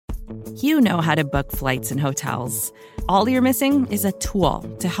You know how to book flights and hotels. All you're missing is a tool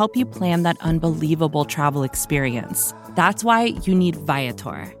to help you plan that unbelievable travel experience. That's why you need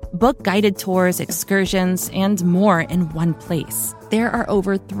Viator. Book guided tours, excursions, and more in one place. There are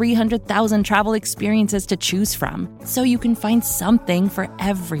over 300,000 travel experiences to choose from, so you can find something for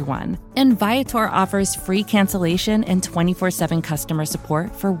everyone. And Viator offers free cancellation and 24/7 customer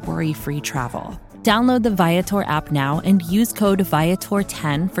support for worry-free travel. Download the Viator app now and use code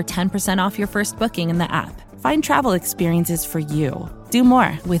Viator10 for 10% off your first booking in the app. Find travel experiences for you. Do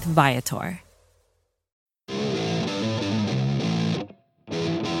more with Viator.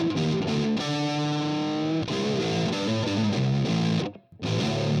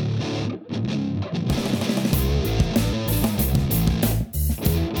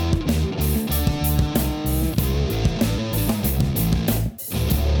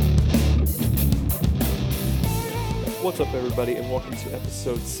 What's up, everybody, and welcome to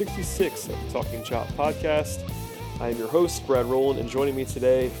episode 66 of the Talking Chop podcast. I am your host, Brad Rowland, and joining me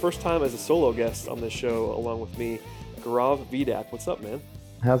today, first time as a solo guest on this show, along with me, Gaurav Vedak. What's up, man?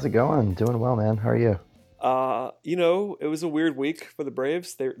 How's it going? Doing well, man. How are you? It was a weird week for the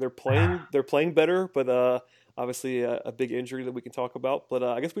Braves. They're playing better, but obviously a big injury that we can talk about. But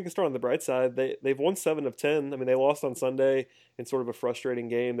I guess we can start on the bright side. They've won 7 of 10. I mean, they lost on Sunday in sort of a frustrating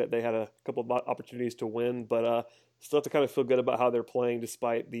game that they had a couple of opportunities to win, but still have to kind of feel good about how they're playing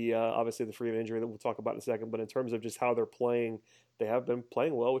despite the obviously the Freeman injury that we'll talk about in a second. But in terms of just how they're playing, they have been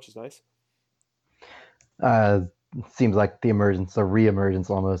playing well, which is nice. Seems like the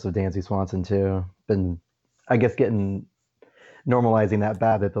re-emergence almost of Dansby Swanson too. Been, I guess, normalizing that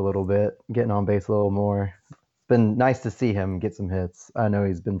BABIP a little bit, getting on base a little more. Been nice to see him get some hits. I know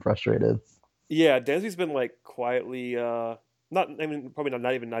he's been frustrated. Yeah, Dansby's been like quietly. Probably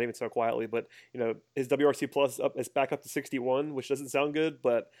not even so quietly, but his WRC plus is back up to 61, which doesn't sound good,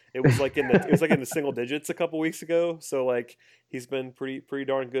 but it was like in the single digits a couple weeks ago. So like he's been pretty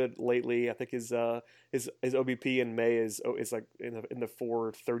darn good lately. I think his OBP in May is like in the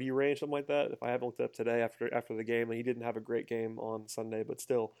 430 range, something like that. If I haven't looked it up today after the game, and he didn't have a great game on Sunday, but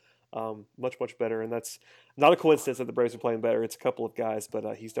still. Much better, and that's not a coincidence that the Braves are playing better. It's a couple of guys,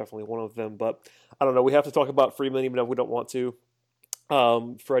 but he's definitely one of them. But I don't know. We have to talk about Freeman, even if we don't want to.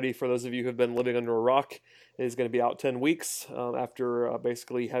 Freddie, for those of you who have been living under a rock, is going to be out 10 weeks after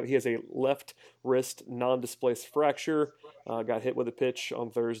he has a left wrist non-displaced fracture. Got hit with a pitch on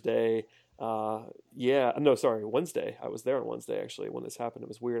Thursday. Wednesday. I was there on Wednesday, actually, when this happened. It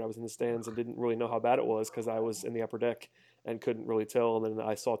was weird. I was in the stands and didn't really know how bad it was because I was in the upper deck and couldn't really tell. And then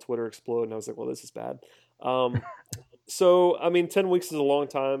I saw Twitter explode, and I was like, well, this is bad. 10 weeks is a long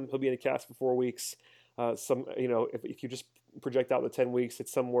time. He'll be in a cast for 4 weeks. If you just project out the 10 weeks,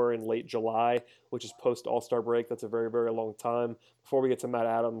 it's somewhere in late July, which is post All-Star break. That's a very, very long time. Before we get to Matt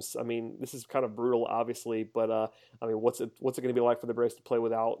Adams, I mean, this is kind of brutal, obviously, but what's it going to be like for the Braves to play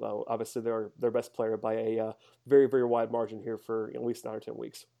without? Obviously, they're their best player by a very, very wide margin here for at least 9 or 10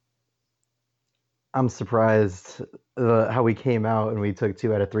 weeks. I'm surprised how we came out and we took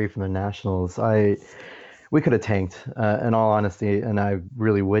 2 out of 3 from the Nationals. We could have tanked, in all honesty, and I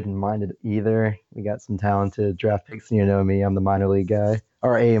really wouldn't mind it either. We got some talented draft picks, and you know me, I'm the minor league guy,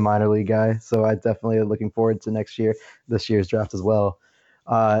 or a minor league guy, so I definitely am looking forward to this year's draft as well.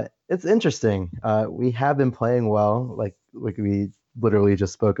 It's interesting. We have been playing well, like we literally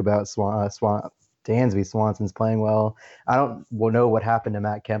just spoke about. Dansby Swanson's playing well. I don't know what happened to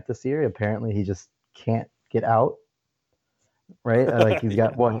Matt Kemp this year. Apparently, he just can't get out. Right, like he's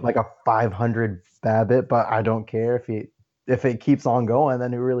got like a 500 BABIP, but I don't care if it keeps on going.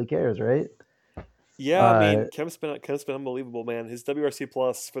 Then who really cares, right? Yeah, I mean, Kemp's been unbelievable, man. His WRC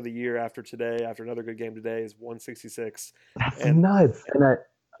plus for the year after another good game today, is 166. That's nuts. And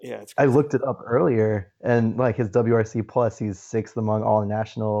it's crazy. I looked it up earlier, and like his WRC plus, he's 6th among all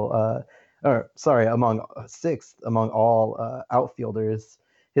outfielders.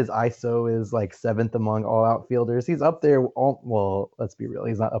 His ISO is like 7th among all outfielders. He's up there. Well, let's be real.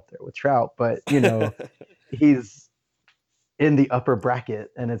 He's not up there with Trout, but he's in the upper bracket,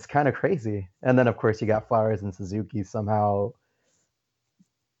 and it's kind of crazy. And then, of course, you got Flowers and Suzuki somehow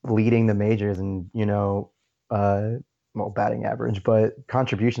leading the majors, and batting average, but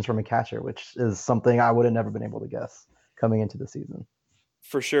contributions from a catcher, which is something I would have never been able to guess coming into the season.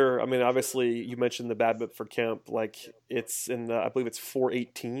 For sure. I mean, obviously, you mentioned the BABIP for Kemp. Like, it's I believe it's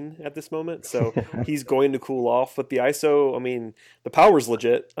 418 at this moment. So he's going to cool off. But the ISO, I mean, the power's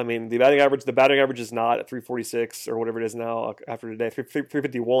legit. I mean, the batting average is not at 346 or whatever it is now after today,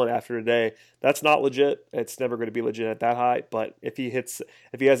 351 after today. That's not legit. It's never going to be legit at that high. But if he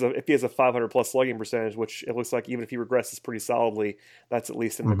has a 500 plus slugging percentage, which it looks like even if he regresses pretty solidly, that's at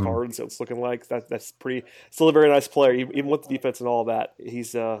least in the cards. So it's looking like that's pretty still a very nice player, even with the defense and all that.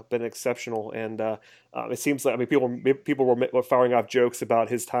 He's been exceptional, and it seems like, I mean, people were firing off jokes about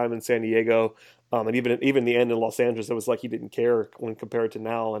his time in San Diego, and even the end in Los Angeles. It was like he didn't care when compared to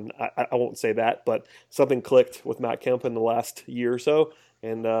now, and I won't say that, but something clicked with Matt Kemp in the last year or so,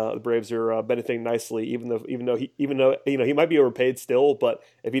 and the Braves are benefiting nicely. Even though he might be overpaid still, but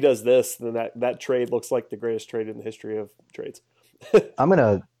if he does this, then that trade looks like the greatest trade in the history of trades. I'm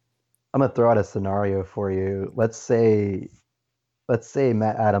gonna throw out a scenario for you. Let's say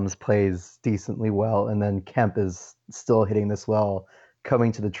Matt Adams plays decently well, and then Kemp is still hitting this well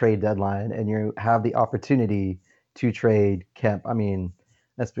coming to the trade deadline, and you have the opportunity to trade Kemp. I mean,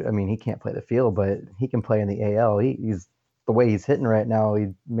 he can't play the field, but he can play in the AL. He's the way he's hitting right now. He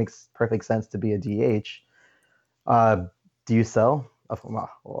makes perfect sense to be a DH. Do you sell? Well,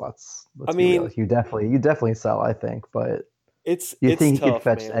 let's be real. You definitely sell, I think. But it's think tough, he could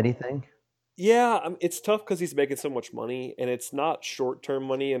fetch man. anything? Yeah, it's tough because he's making so much money, and it's not short-term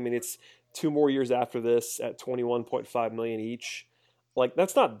money. I mean, it's 2 more years after this at $21.5 million each. Like,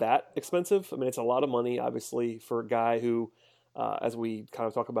 that's not that expensive. I mean, it's a lot of money, obviously, for a guy who, as we kind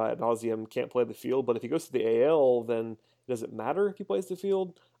of talk about ad nauseum, can't play the field. But if he goes to the AL, then does it matter if he plays the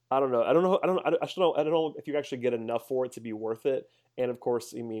field? I don't know. I don't know if you actually get enough for it to be worth it. And of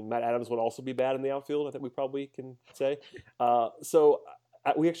course, I mean, Matt Adams would also be bad in the outfield. I think we probably can say.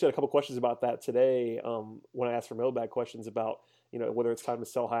 We actually had a couple questions about that today when I asked for mailbag questions about, whether it's time to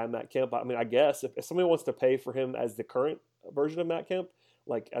sell high on Matt Kemp. I mean, I guess if somebody wants to pay for him as the current version of Matt Kemp,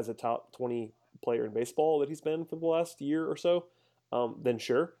 like as a top 20 player in baseball that he's been for the last year or so, then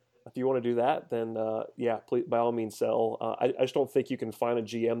sure. If you want to do that, then yeah, please, by all means sell. I just don't think you can find a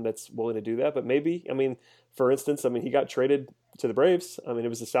GM that's willing to do that. But maybe, I mean, for instance, I mean, he got traded to the Braves. I mean, it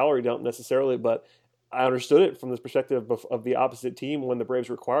was a salary dump necessarily, but I understood it from the perspective of the opposite team when the Braves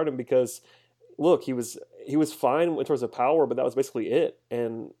required him because, look, he was fine in terms of power, but that was basically it.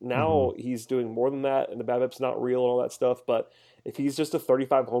 And now he's doing more than that, and the BABIP's not real and all that stuff. But if he's just a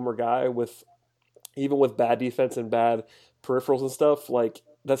 35 homer guy even with bad defense and bad peripherals and stuff, like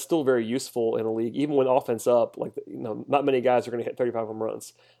that's still very useful in a league, even when offense up. Like, not many guys are going to hit 35 home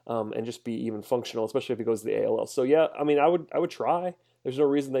runs and just be even functional, especially if he goes to the ALL. So yeah, I mean, I would try. There's no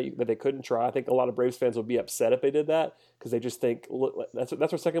reason that they couldn't try. I think a lot of Braves fans would be upset if they did that because they just think, look, that's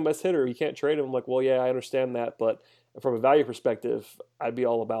our second best hitter. You can't trade him. I'm like, well, yeah, I understand that, but from a value perspective, I'd be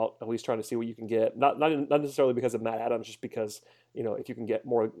all about at least trying to see what you can get. Not necessarily because of Matt Adams, just because if you can get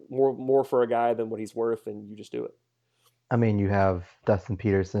more for a guy than what he's worth, then you just do it. I mean, you have Dustin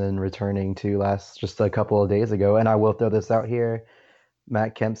Peterson returning to just a couple of days ago, and I will throw this out here.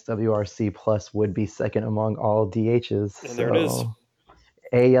 Matt Kemp's WRC plus would be second among all DHs. And there it is.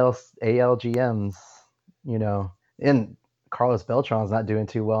 AL GMs, and Carlos Beltran's not doing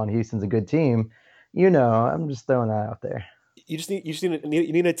too well, and Houston's a good team. I'm just throwing that out there. You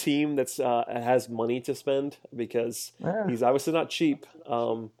need a team that's has money to spend because he's obviously not cheap.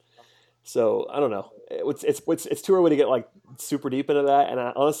 So I don't know. It's too early to get like super deep into that, and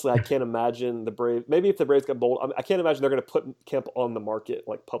honestly I can't imagine the Braves. Maybe if the Braves get bold, I can't imagine they're going to put Kemp on the market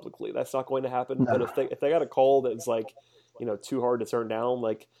like publicly. That's not going to happen. No. But if they got a call that's like too hard to turn down,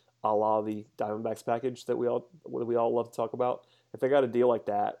 like a la the Diamondbacks package that we all love to talk about. If they got a deal like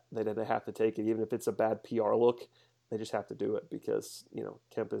that, then they have to take it, even if it's a bad PR look. They just have to do it because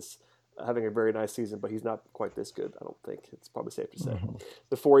Kemp is having a very nice season, but he's not quite this good. I don't think it's probably safe to say.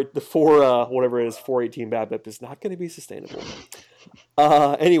 The 418 BABIP is not going to be sustainable.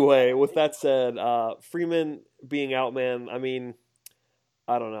 Anyway, with that said, Freeman being out, man. I mean,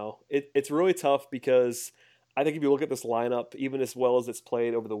 I don't know. It's really tough because I think if you look at this lineup, even as well as it's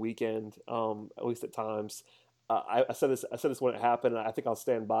played over the weekend, at least at times, I said this when it happened, and I think I'll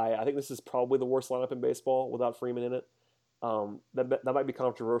stand by it. I think this is probably the worst lineup in baseball without Freeman in it. That might be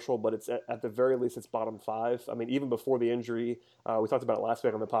controversial, but it's at the very least it's bottom 5. I mean, even before the injury, we talked about it last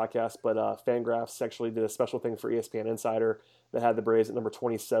week on the podcast, but Fangraphs actually did a special thing for ESPN Insider that had the Braves at number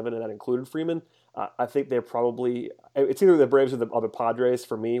 27, and that included Freeman. I think they're probably it's either the Braves or the Padres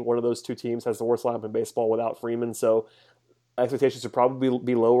for me. One of those two teams has the worst lineup in baseball without Freeman. So expectations would probably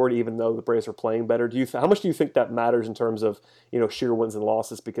be lowered, even though the Braves are playing better. How much do you think that matters in terms of sheer wins and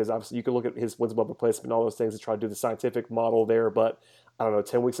losses? Because obviously you can look at his wins above replacement and all those things and try to do the scientific model there. But I don't know,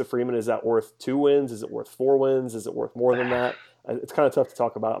 10 weeks of Freeman, is that worth 2 wins? Is it worth 4 wins? Is it worth more than that? It's kind of tough to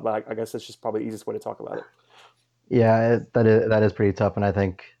talk about, but I guess that's just probably the easiest way to talk about it. Yeah, that is pretty tough, and I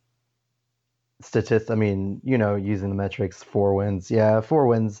think I mean, using the metrics, 4 wins, yeah, 4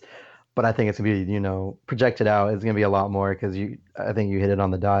 wins, but I think it's gonna be, projected out. It's gonna be a lot more because I think you hit it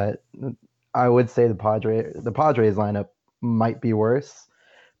on the dot. I would say the Padres lineup might be worse,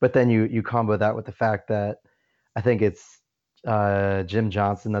 but then you combo that with the fact that I think it's Jim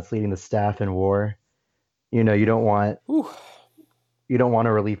Johnson that's leading the staff in WAR. You know, Whew. you don't want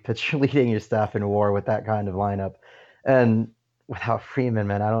a relief pitcher leading your staff in WAR with that kind of lineup, and without Freeman,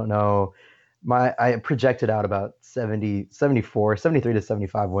 man, I don't know. I projected out about 70, 74, 73 to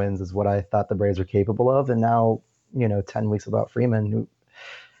 75 wins is what I thought the Braves were capable of, and now 10 weeks without Freeman,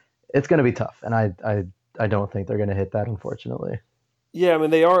 it's going to be tough, and I don't think they're going to hit that, unfortunately. Yeah, I mean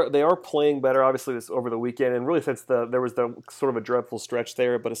they are playing better obviously this over the weekend, and really since there was the sort of a dreadful stretch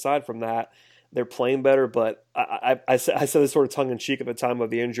there. But aside from that, they're playing better. But I said this sort of tongue in cheek at the time of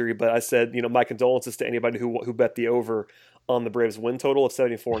the injury, but I said my condolences to anybody who bet the over on the Braves win total of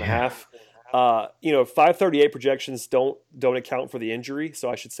 74.5. 538 projections don't account for the injury, so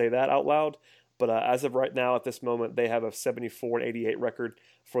I should say that out loud. But as of right now, at this moment, they have a 74-88 record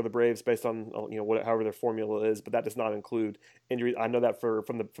for the Braves based on however their formula is. But that does not include injuries. I know that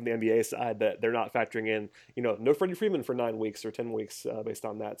from the NBA side that they're not factoring in no Freddie Freeman for 9 weeks or 10 weeks based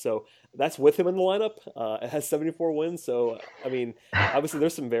on that. So that's with him in the lineup. It has 74 wins. So I mean, obviously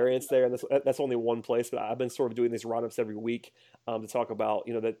there's some variance there, and that's only one place. But I've been sort of doing these roundups every week to talk about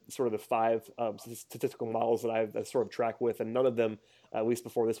that sort of the five statistical models that I've sort of tracked with, and none of them, at least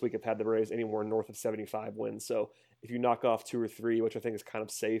before this week, have had the Braves anywhere north of 75 wins. So if you knock off 2 or 3, which I think is kind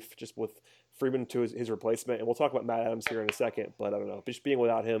of safe, just with Freeman to his replacement, and we'll talk about Matt Adams here in a second, but I don't know, just being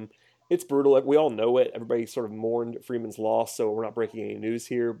without him, it's brutal. We all know it. Everybody sort of mourned Freeman's loss, so we're not breaking any news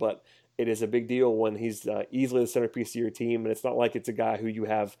here, but it is a big deal when he's easily the centerpiece of your team, and it's not like it's a guy who you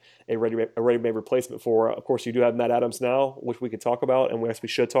have a ready-made replacement for. Of course, you do have Matt Adams now, which we could talk about, and we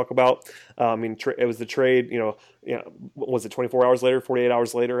should talk about. I mean, it was the trade. Was it 24 hours later, 48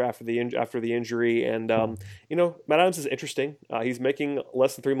 hours later after the injury, and Matt Adams is interesting. He's making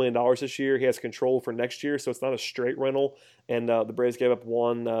less than $3 million this year. He has control for next year, so it's not a straight rental. And the Braves gave up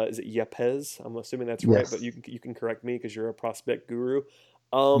one. Is it Yepez? I'm assuming that's right, Yes, but you can correct me because you're a prospect guru.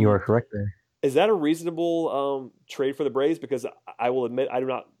 you Um, are correct there. is that a reasonable trade for the Braves? Because I will admit I do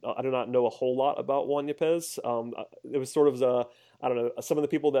not know a whole lot about Juan Yepez. It was sort of I don't know, some of the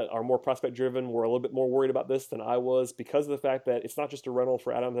people that are more prospect driven were a little bit more worried about this than I was because of the fact that it's not just a rental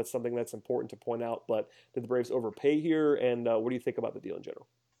for Adams. That's something that's important to point out. But did the Braves overpay here? And what do you think about the deal in general?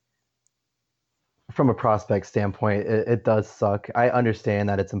 From a prospect standpoint, it does suck. I understand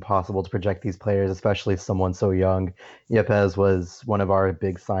that it's impossible to project these players, especially someone so young. Yepes was one of our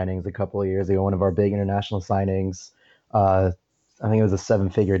big signings a couple of years ago, one of our big international signings. Uh, I think it was a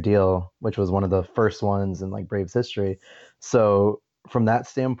seven-figure deal, which was one of the first ones in like Braves history. So from that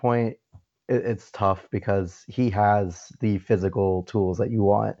standpoint, it's tough because he has the physical tools that you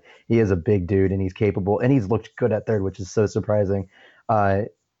want. He is a big dude and he's capable, and he's looked good at third, which is so surprising. Uh,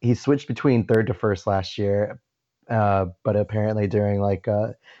 he switched between third to first last year, but apparently during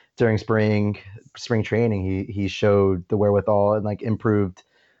spring training, he showed the wherewithal and like improved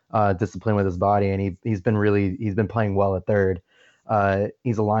discipline with his body, and he's been playing well at third.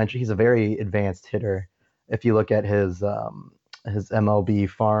 He's a very advanced hitter. If you look at his MLB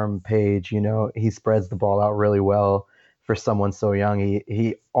farm page, he spreads the ball out really well for someone so young.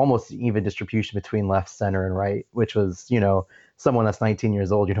 He almost even distribution between left, center, and right, which was, someone that's 19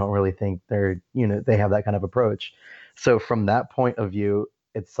 years old, you don't really think they have that kind of approach. So from that point of view,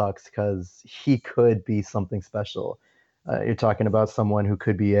 it sucks because he could be something special. You're talking about someone who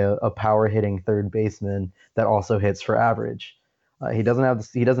could be a power hitting third baseman that also hits for average. He doesn't have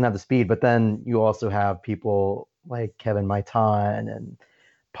the speed, but then you also have people like Kevin Maitan and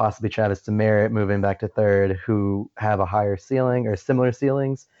possibly Travis Demeritte moving back to third who have a higher ceiling or similar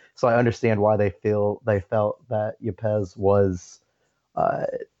ceilings. So I understand why they felt that Yepes was uh,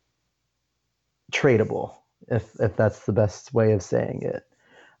 tradable, if that's the best way of saying it.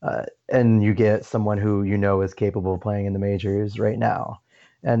 And you get someone who is capable of playing in the majors right now,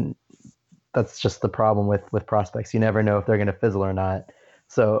 and that's just the problem with prospects. You never know if they're going to fizzle or not.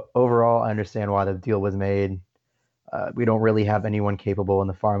 So overall, I understand why the deal was made. We don't really have anyone capable in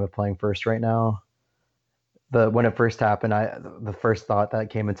the farm of playing first right now. When it first happened, the first thought that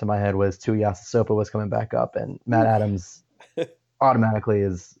came into my head was Tuiasosopo was coming back up, and Matt Whew. Adams automatically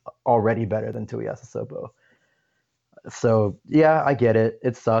is already better than Tuiasa Sopo. So yeah, I get it.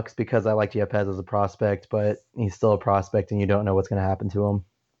 It sucks because I like Yepes as a prospect, but he's still a prospect, and you don't know what's going to happen to him.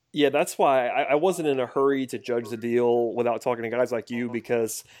 Yeah, that's why I wasn't in a hurry to judge the deal without talking to guys like you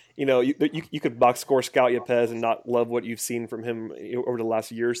because you could box score scout Yepes and not love what you've seen from him over the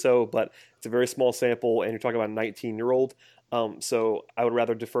last year or so, but it's a very small sample, and you're talking about a 19-year-old. So I would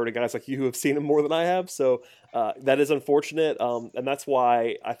rather defer to guys like you who have seen him more than I have. So that is unfortunate, and that's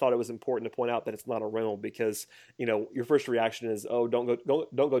why I thought it was important to point out that it's not a rental because your first reaction is, oh, don't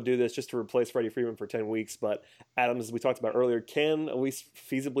go do this just to replace Freddie Freeman for 10 weeks, but Adams, as we talked about earlier, can at least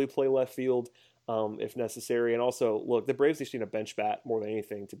feasibly play left field if necessary. And also, look, the Braves just need a bench bat more than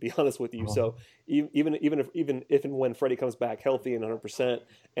anything, to be honest with you. So even if and when Freddie comes back healthy and 100%,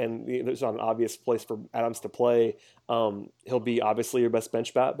 and there's not an obvious place for Adams to play, he'll be obviously your best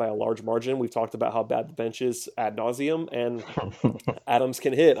bench bat by a large margin. We've talked about how bad the bench is ad nauseum, and Adams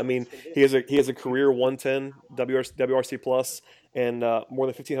can hit. I mean, he has a career 110 WRC plus and more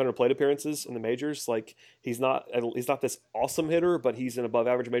than 1,500 plate appearances in the majors. Like he's not this awesome hitter, but he's an above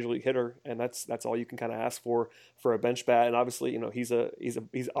average major league hitter, and that's all you can kind of ask for a bench bat. And obviously, he's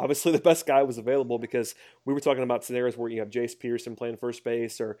obviously the best guy who was available because we were talking about scenarios where you have Jace Pearson playing first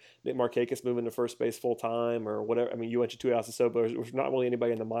base or Nick Markakis moving to first base full time or whatever. I mean, you went to Tuiasa Sopo. There's not really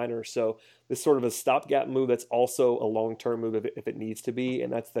anybody in the minors, so this sort of a stopgap move that's also a long term move if it needs to be,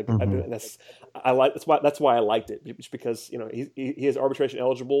 and Hmm. that's why I liked it, just because he is arbitration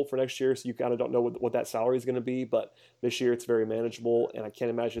eligible for next year, so you kind of don't know what that salary is going to be, but this year it's very manageable, and I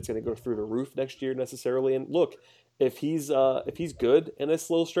can't imagine it's going to go through the roof next year necessarily. And look, if he's good in this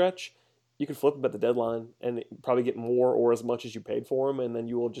little stretch, you can flip him at the deadline and probably get more or as much as you paid for him, and then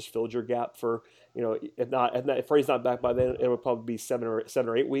you will just fill your gap for if Freddie's not back by then, it would probably be 7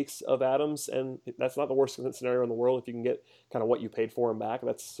 or 8 weeks of Adams, and that's not the worst scenario in the world if you can get kind of what you paid for him back.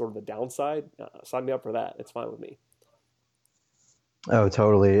 That's sort of the downside. Sign me up for that. It's fine with me. Oh,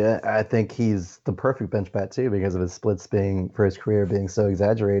 totally. I think he's the perfect bench bat too because of his splits being for his career being so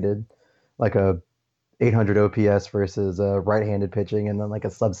exaggerated, like a 800 OPS versus right-handed pitching, and then like a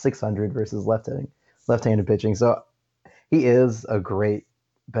sub 600 versus left-handed pitching. So he is a great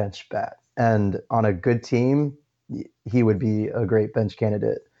bench bat, and on a good team, he would be a great bench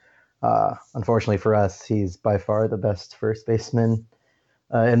candidate. Unfortunately for us, he's by far the best first baseman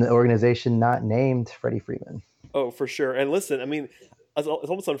in the organization, not named Freddie Freeman. Oh, for sure. And listen, I mean, it's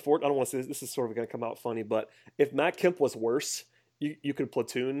almost unfortunate. I don't want to say this is sort of going to come out funny, but if Matt Kemp was worse, you could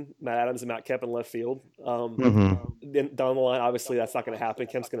platoon Matt Adams and Matt Kemp in left field. Hmm. Then down the line, obviously that's not going to happen.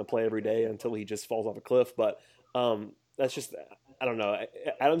 Kemp's going to play every day until he just falls off a cliff. But that's just I don't know.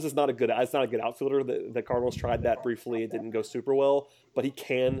 Adams is not a good. It's not a good outfielder. The Cardinals tried that briefly. It didn't go super well, but he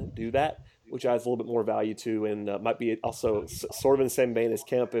can do that, which adds a little bit more value to, and might be also sort of in the same vein as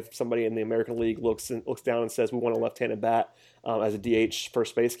Kemp. If somebody in the American League looks down and says we want a left-handed bat as a DH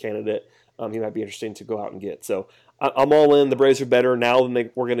first base candidate, he might be interesting to go out and get. So I'm all in. The Braves are better now than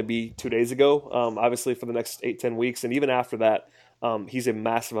they were going to be 2 days ago. Obviously, for the next 8-10 weeks, and even after that, he's a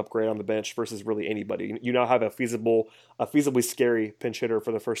massive upgrade on the bench versus really anybody. You now have a feasibly scary pinch hitter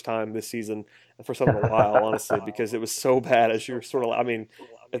for the first time this season, and for some in a while, honestly, because it was so bad. As you're sort of, I mean,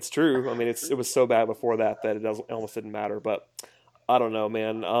 it's true. I mean, it was so bad before that it almost didn't matter. But I don't know,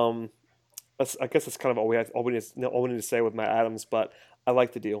 man. I guess that's kind of all we need to say with Matt Adams. But I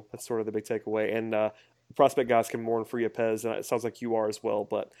like the deal. That's sort of the big takeaway. And prospect guys can mourn for Yepes, and it sounds like you are as well.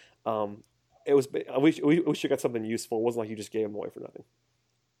 But it was. We should got something useful. It wasn't like you just gave him away for nothing.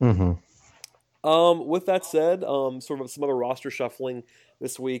 Hmm. With that said, sort of some other roster shuffling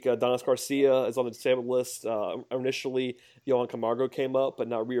this week. Donis Garcia is on the disabled list. Initially, Yohan Camargo came up, but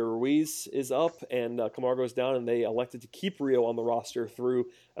now Rio Ruiz is up, and Camargo is down, and they elected to keep Rio on the roster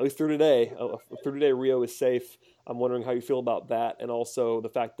at least through today. Through today, Rio is safe. I'm wondering how you feel about that, and also the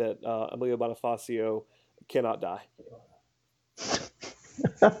fact that Emilio Bonifacio cannot die.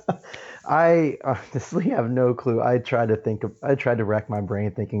 I honestly have no clue. I tried to rack my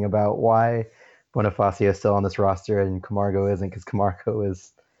brain thinking about why Bonifacio is still on this roster and Camargo isn't, because Camargo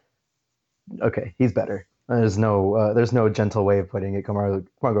is okay. He's better. There's no gentle way of putting it. Camargo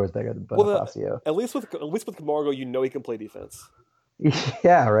is better than Well, Bonifacio. at least with Camargo, he can play defense.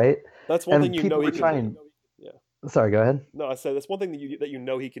 Yeah, right. That's one thing And people he were can do. trying. Yeah. Sorry, go ahead. No, I said that's one thing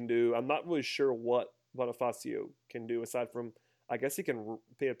that he can do. I'm not really sure what Bonifacio can do aside from I guess he can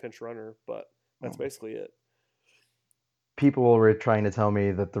be a pinch runner, but that's basically it. People were trying to tell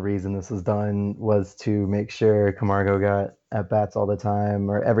me that the reason this was done was to make sure Camargo got at bats all the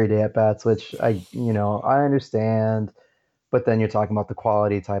time or everyday at bats, which I understand. But then you're talking about the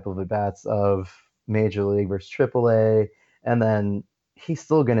quality type of at bats of Major League versus AAA, and then he's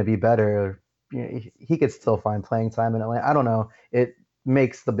still going to be better. He could still find playing time in Atlanta. I don't know. It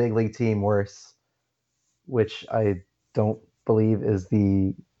makes the big league team worse, which I don't believe is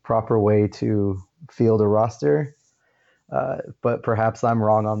the proper way to field a roster. But perhaps I'm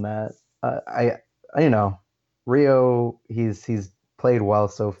wrong on that. You know, Rio, he's played well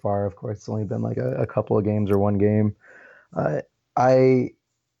so far. Of course, it's only been like a couple of games or one game. Uh, I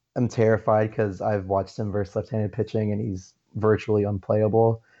am terrified because I've watched him versus left-handed pitching, and he's virtually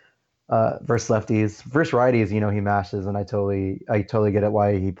unplayable. Versus lefties, versus righties, he mashes, and I totally get it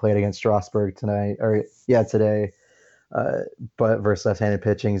why he played against Strasburg tonight, or yeah, today. Uh, but versus left-handed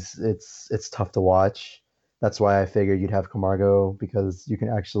pitching, it's tough to watch. That's why I figured you'd have Camargo because you can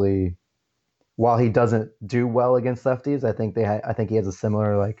actually, while he doesn't do well against lefties, I think he has a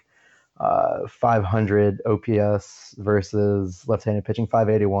similar like 500 OPS versus left-handed pitching,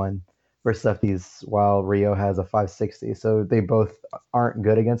 581 versus lefties, while Rio has a 560. So they both aren't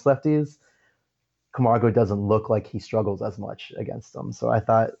good against lefties. Camargo doesn't look like he struggles as much against them. So I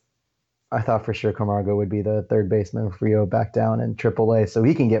thought for sure Camargo would be the third baseman with Rio back down in AAA, so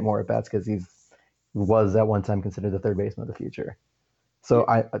he can get more at bats because he was at one time considered the third baseman of the future. So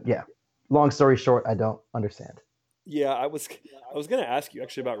yeah. Long story short, I don't understand. Yeah, I was gonna ask you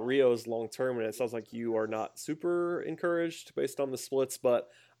actually about Rio's long term, and it sounds like you are not super encouraged based on the splits, but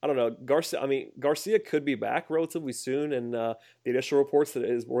I don't know. Garcia could be back relatively soon, and the initial reports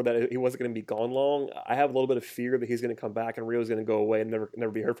were that he wasn't going to be gone long. I have a little bit of fear that he's going to come back and Rio's going to go away and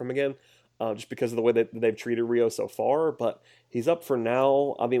never be heard from again, just because of the way that they've treated Rio so far. But he's up for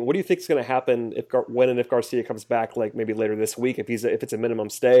now. I mean, what do you think is going to happen when and if Garcia comes back, like maybe later this week? If it's a minimum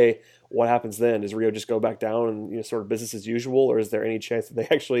stay, what happens then? Does Rio just go back down and sort of business as usual, or is there any chance that they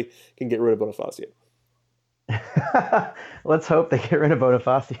actually can get rid of Bonifacio? Let's hope they get rid of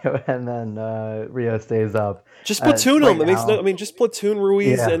Bonifacio and then Rio stays up. Just platoon Right them. now, Just platoon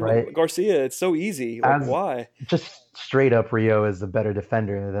Ruiz yeah, and right. Garcia. It's so easy. Like, As why? just straight up, Rio is a better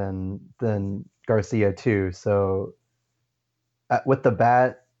defender than Garcia too. So with the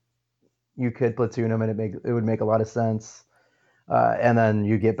bat, you could platoon him, and it would make a lot of sense. And then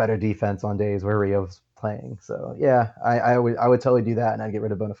you get better defense on days where Rio's playing. So yeah, I would totally do that, and I'd get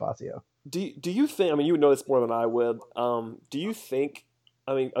rid of Bonifacio. Do you think? I mean, you would know this more than I would. Do you think?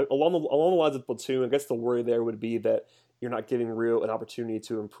 I mean, along the lines of platoon, I guess the worry there would be that you're not giving Rio an opportunity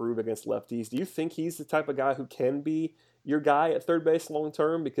to improve against lefties. Do you think he's the type of guy who can be your guy at third base long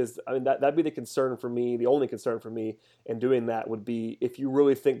term? Because I mean, that'd be the concern for me. The only concern for me in doing that would be if you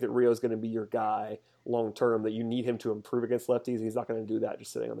really think that Rio's going to be your guy long term, that you need him to improve against lefties. He's not going to do that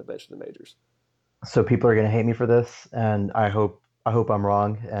just sitting on the bench in the majors. So people are gonna hate me for this, and I hope I'm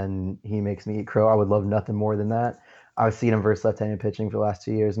wrong, and he makes me eat crow. I would love nothing more than that. I've seen him versus left-handed pitching for the last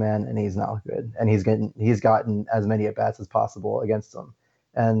 2 years, man, and he's not good. And he's gotten as many at bats as possible against them.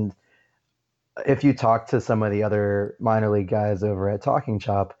 And if you talk to some of the other minor league guys over at Talking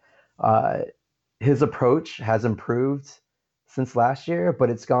Chop, uh, his approach has improved since last year, but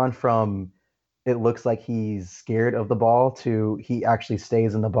it's gone from it looks like he's scared of the ball to he actually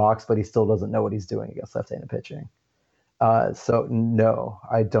stays in the box, but he still doesn't know what he's doing against left-handed pitching. So no,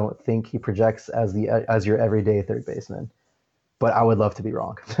 I don't think he projects as your everyday third baseman. But I would love to be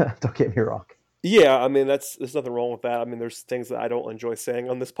wrong. Don't get me wrong. Yeah, I mean there's nothing wrong with that. I mean there's things that I don't enjoy saying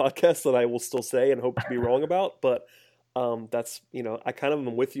on this podcast that I will still say and hope to be wrong about, but that's I kind of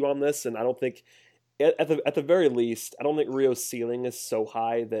am with you on this, and I don't think at the very least I don't think Rio's ceiling is so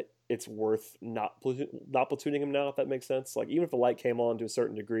high that it's worth not platooning him now. If that makes sense, like even if the light came on to a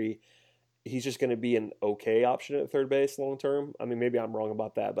certain degree, he's just going to be an okay option at third base long term. I mean, maybe I'm wrong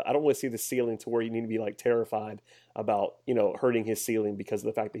about that, but I don't really see the ceiling to where you need to be like terrified about hurting his ceiling because of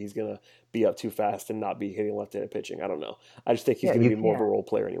the fact that he's going to be up too fast and not be hitting left-handed pitching. I don't know. I just think he's Yeah, going to you be more of a can't. role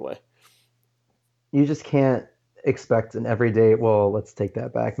player anyway. You just can't expect an everyday. Well, let's take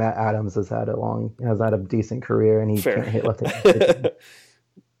that back. Matt Adams has had a decent career, and he Fair. can't hit left-handed pitching.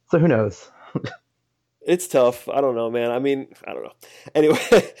 So who knows? It's tough. I don't know, man. I mean, I don't know. Anyway,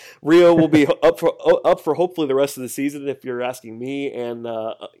 Rio will be up for hopefully the rest of the season. If you're asking me, and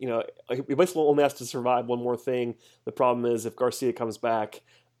he basically only has to survive one more thing. The problem is if Garcia comes back,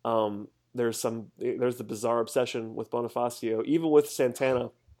 there's the bizarre obsession with Bonifacio, even with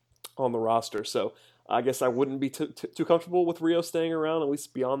Santana on the roster. So I guess I wouldn't be too comfortable with Rio staying around, at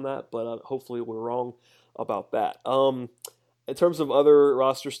least beyond that. But hopefully we're wrong about that. In terms of other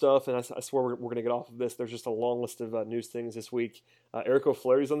roster stuff, and I swear we're going to get off of this, there's just a long list of news things this week. Eric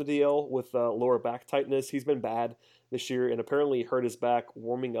O'Flaherty's on the DL with lower back tightness. He's been bad this year and apparently hurt his back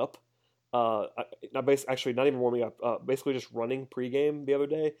warming up. Actually, not even warming up, basically just running pregame the other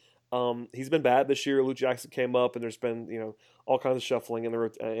day. He's been bad this year. Luke Jackson came up, and there's been all kinds of shuffling in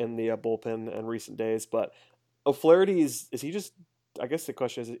the bullpen in recent days. But O'Flaherty is he just? I guess the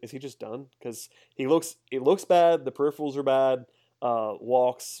question is he just done? Because it looks bad. The peripherals are bad.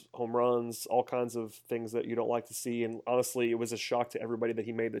 Walks, home runs, all kinds of things that you don't like to see. And honestly, it was a shock to everybody that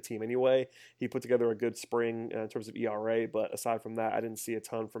he made the team anyway. He put together a good spring in terms of ERA, but aside from that, I didn't see a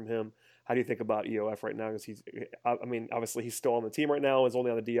ton from him. How do you think about EOF right now? Because I mean, obviously he's still on the team right now. He's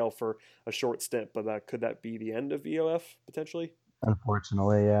only on the DL for a short stint, but could that be the end of EOF potentially?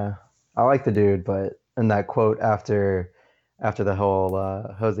 Unfortunately, yeah. I like the dude, but in that quote after the whole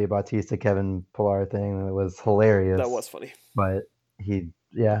Jose Bautista Kevin Pillar thing, it was That was hilarious. funny. But he's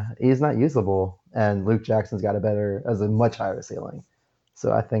not usable, and Luke Jackson's got a much higher ceiling.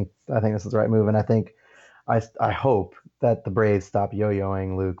 So I think this is the right move, and I hope that the Braves stop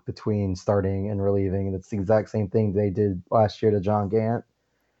yo-yoing Luke between starting and relieving. And it's the exact same thing they did last year to John Gant,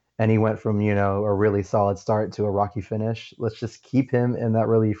 and he went from a really solid start to a rocky finish. Let's just keep him in that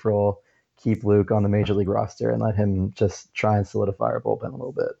relief role, keep Luke on the major league roster, and let him just try and solidify our bullpen a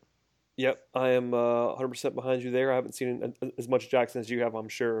little bit. Yep, I am 100% behind you there. I haven't seen as much Jackson as you have, I'm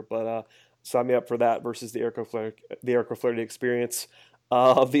sure, but sign me up for that versus the Eric O'Flaherty experience.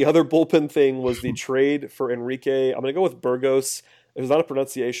 The other bullpen thing was the trade for Enrique. I'm going to go with Burgos. There's not a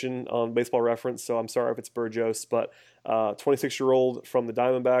pronunciation on Baseball Reference, so I'm sorry if it's Burgos, but 26-year-old from the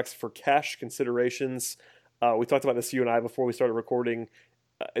Diamondbacks for cash considerations. We talked about this, you and I, before we started recording.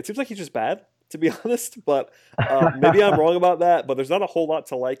 It seems like he's just bad, to be honest, but maybe I'm wrong about that. But there's not a whole lot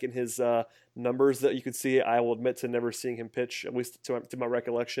to like in his numbers that you could see. I will admit to never seeing him pitch, at least to my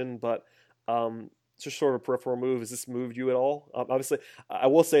recollection, but it's just sort of a peripheral move. Has this moved you at all? Obviously, I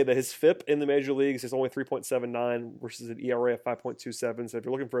will say that his FIP in the major leagues is only 3.79 versus an ERA of 5.27. So if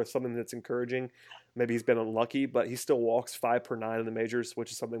you're looking for something that's encouraging, maybe he's been unlucky, but he still walks 5 per 9 in the majors,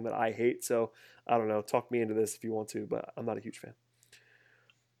 which is something that I hate. So I don't know. Talk me into this if you want to, but I'm not a huge fan.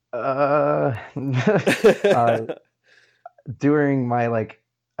 Uh, uh, during my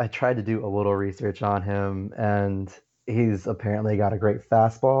I tried to do a little research on him, and he's apparently got a great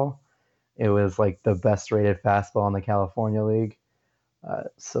fastball. It was like the best rated fastball in the California League.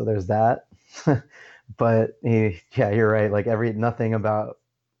 So there's that. But yeah, you're right. Like nothing about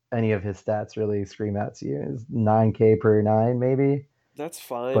any of his stats really scream out to you. It's 9K per nine, maybe. That's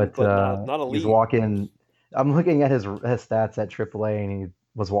fine, But but not he's elite. walking. I'm looking at his stats at AAA, and he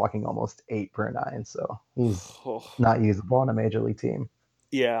was walking almost 8 per 9. So he's not usable on a major league team.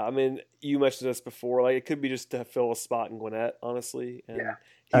 Yeah, I mean, you mentioned this before. Like, it could be just to fill a spot in Gwinnett, honestly. Yeah,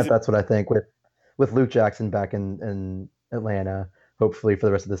 And he's a that's what I think with Luke Jackson back in Atlanta. Hopefully for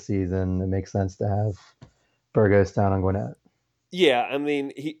the rest of the season, it makes sense to have Burgos down on Gwinnett. Yeah, I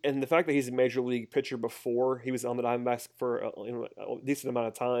mean, the fact that he's a major league pitcher before he was on the Diamondbacks for a decent amount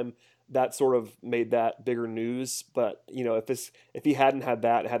of time, that sort of made that bigger news. But if he hadn't had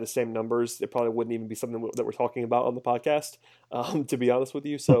that, had the same numbers, it probably wouldn't even be something that we're talking about on the podcast. To be honest with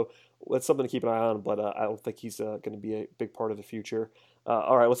you, so that's something to keep an eye on. But I don't think he's going to be a big part of the future.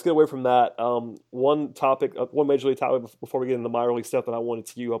 All right, let's get away from that. One major league topic before we get into the minor league stuff that I wanted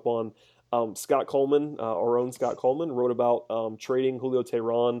to tee you up on. Scott Coleman, our own Scott Coleman, wrote about trading Julio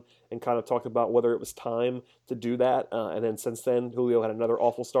Teheran and kind of talked about whether it was time to do that. And then since then, Julio had another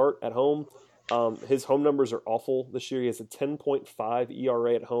awful start at home. His home numbers are awful this year. He has a 10.5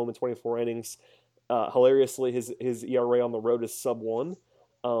 ERA at home in 24 innings. Hilariously, his ERA on the road is sub 1.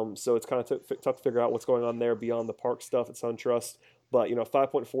 So it's kind of tough to figure out what's going on there beyond the park stuff at SunTrust. But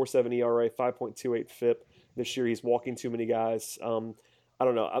 5.47 ERA, 5.28 FIP. This year he's walking too many guys. I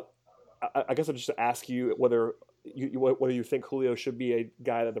don't know. I guess I'll just ask you whether you think Julio should be a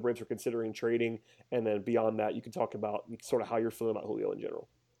guy that the Braves are considering trading, and then beyond that, you can talk about sort of how you're feeling about Julio in general.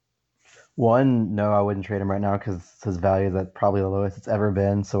 One, no, I wouldn't trade him right now because his value is at probably the lowest it's ever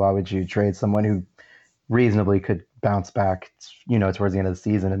been. So why would you trade someone who reasonably could bounce back, towards the end of the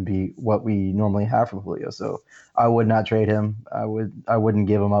season and be what we normally have from Julio? So I would not trade him. I wouldn't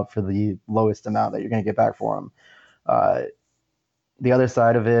give him up for the lowest amount that you're going to get back for him. The other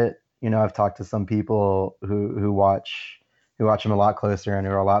side of it, I've talked to some people who watch him a lot closer and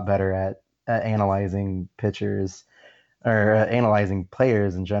who are a lot better at analyzing pitchers or analyzing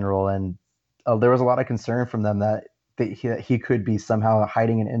players in general. And there was a lot of concern from them that he could be somehow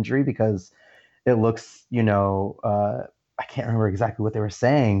hiding an injury because it looks, I can't remember exactly what they were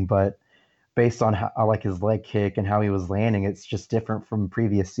saying, but based on how, like his leg kick and how he was landing, it's just different from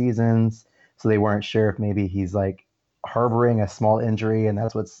previous seasons. So they weren't sure if maybe he's like harboring a small injury and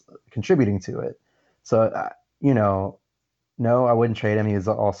that's what's contributing to it. So, no, I wouldn't trade him. He's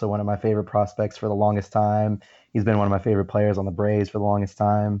also one of my favorite prospects for the longest time. He's been one of my favorite players on the Braves for the longest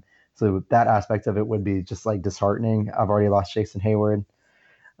time. So that aspect of it would be just like disheartening. I've already lost Jason Hayward,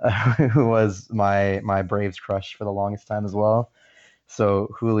 who was my Braves crush for the longest time as well.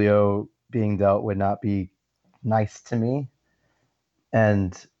 So Julio being dealt would not be nice to me.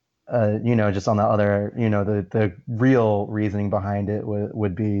 And just on the other, the real reasoning behind it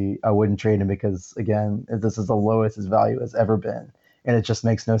would be I wouldn't trade him because again, if this is the lowest his value has ever been, and it just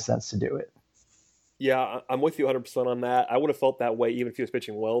makes no sense to do it. Yeah, I'm with you 100% on that. I would have felt that way even if he was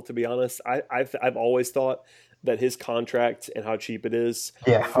pitching well. To be honest, I've always thought that his contract and how cheap it is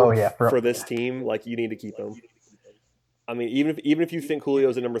Yeah. Oh yeah. for this team, like you need to keep him. I mean, even if you think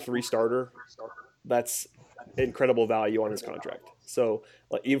Julio's a number 3 starter, that's incredible value on his contract. So,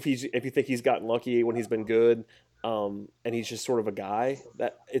 like, even if you think he's gotten lucky when he's been good, and he's just sort of a guy,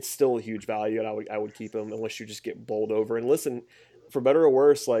 that it's still a huge value, and I would keep him unless you just get bowled over. And listen, for better or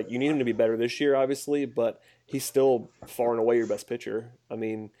worse, like you need him to be better this year, obviously, but he's still far and away your best pitcher. I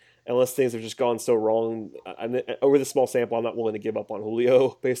mean, unless things have just gone so wrong, over the small sample, I'm not willing to give up on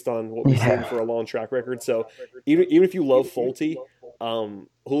Julio based on what we've seen for a long track record. So even if you love Folty,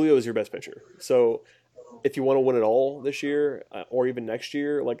 Julio is your best pitcher. So if you want to win it all this year or even next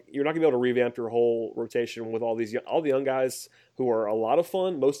year, like you're not gonna be able to revamp your whole rotation with all the young guys who are a lot of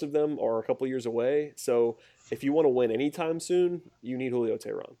fun. Most of them are a couple years away. So if you want to win anytime soon, you need Julio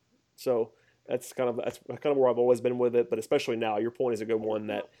Teheran. So that's kind of where I've always been with it. But especially now, your point is a good one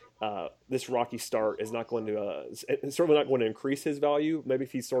that this rocky start is not going to it's certainly not going to increase his value. Maybe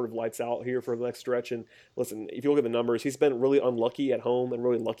if he sort of lights out here for the next stretch. And listen, if you look at the numbers, he's been really unlucky at home and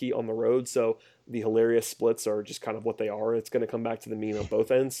really lucky on the road. So the hilarious splits are just kind of what they are. It's going to come back to the mean on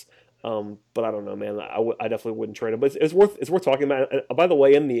both ends. But I don't know, man. I definitely wouldn't trade him. But it's worth talking about. And by the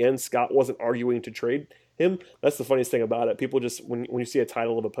way, in the end, Scott wasn't arguing to trade him. That's the funniest thing about it. People just when you see a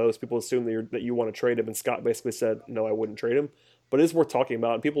title of a post, people assume that you want to trade him. And Scott basically said, no, I wouldn't trade him. But it is worth talking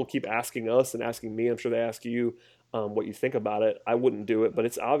about. And people keep asking us and asking me. I'm sure they ask you what you think about it. I wouldn't do it, but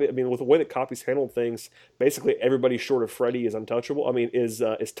it's obvious. I mean, with the way that Copies handled things, basically everybody short of Freddie is untouchable. I mean, is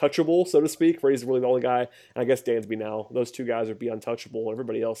touchable, so to speak. Freddie's really the only guy, and I guess Dansby now. Those two guys would be untouchable.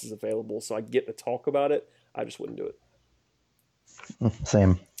 Everybody else is available. So I get to talk about it. I just wouldn't do it.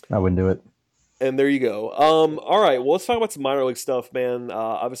 Same. I wouldn't do it. And there you go. All right. Well, let's talk about some minor league stuff, man.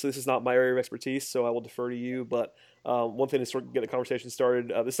 Obviously, this is not my area of expertise, so I will defer to you. But one thing to sort of get the conversation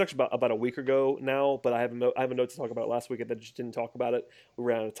started, this is actually about a week ago now, but I have a note to talk about it last week, and I just didn't talk about it. We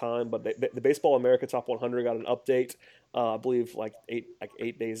ran out of time. But the Baseball America Top 100 got an update, I believe, like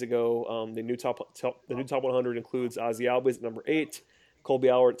 8 days ago. The new top 100 includes Ozzie Albies at number 8, Colby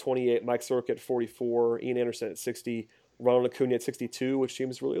Allard at 28, Mike Soroka at 44, Ian Anderson at 60. Ronald Acuna at 62, which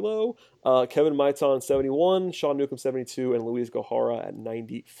seems really low. Kevin Maitan 71, Sean Newcomb 72, and Luis Gohara at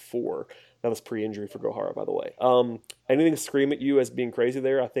 94. That was pre-injury for Gohara, by the way. Anything scream at you as being crazy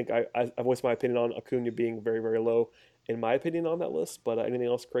there? I think I voiced my opinion on Acuna being very, very low, in my opinion, on that list. But anything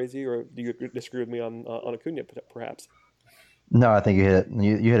else crazy, or do you disagree with me on Acuna, perhaps? No, I think you hit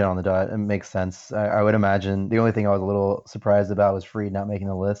it on the dot. It makes sense. I would imagine the only thing I was a little surprised about was Fried not making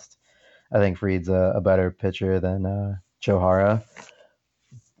the list. I think Fried's a better pitcher than Johara.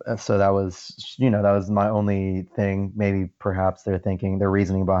 So that was my only thing. Maybe perhaps their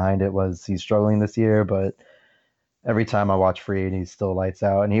reasoning behind it was he's struggling this year, but every time I watch Fried, he still lights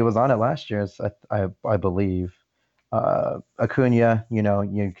out, and he was on it last year, so I believe. Acuna,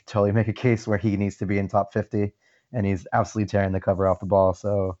 you could totally make a case where he needs to be in top 50, and he's absolutely tearing the cover off the ball.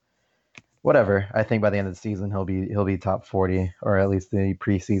 So whatever. I think by the end of the season he'll be top 40, or at least the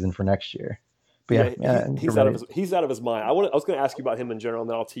preseason for next year. But he's out of his mind. I was going to ask you about him in general, and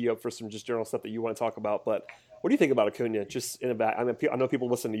then I'll tee you up for some just general stuff that you want to talk about. But what do you think about Acuna? Just in the back, I mean, I know people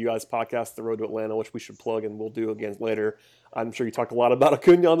listen to you guys' podcast, The Road to Atlanta, which we should plug and we'll do again later. I'm sure you talk a lot about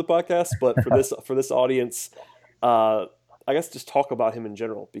Acuna on the podcast, but for this audience, I guess just talk about him in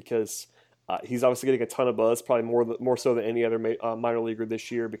general, because he's obviously getting a ton of buzz, probably more so than any other minor leaguer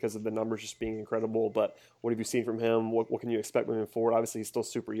this year because of the numbers just being incredible. But what have you seen from him? What can you expect moving forward? Obviously, he's still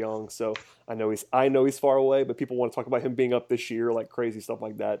super young, so I know he's far away. But people want to talk about him being up this year, like crazy stuff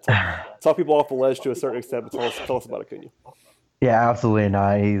like that. Talk people off the ledge to a certain extent, but tell us about Acuna. Yeah, absolutely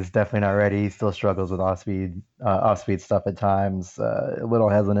not. He's definitely not ready. He still struggles with off speed stuff at times. A little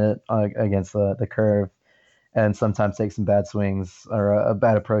hesitant against the curve, and sometimes take some bad swings or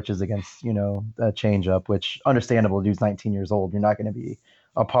bad approaches against, a changeup, which understandable. Dude's 19 years old. You're not going to be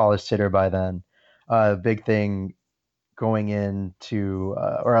a polished hitter by then. Big thing going into,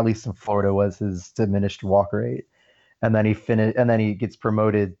 or at least in Florida, was his diminished walk rate. And then he gets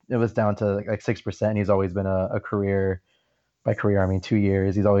promoted. It was down to like 6%. He's always been a career, by career, I mean 2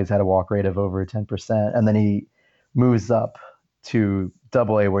 years. He's always had a walk rate of over 10%. And then he moves up to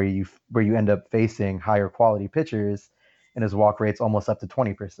Double A, where you end up facing higher quality pitchers, and his walk rate's almost up to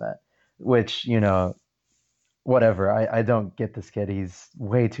 20%. Which whatever. I don't get this kid. He's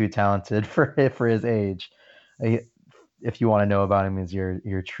way too talented for his age. I, if you want to know about him, is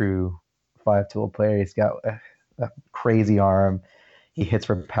your true five-tool player. He's got a crazy arm. He hits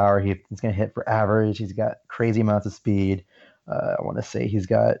for power. He's going to hit for average. He's got crazy amounts of speed. I want to say he's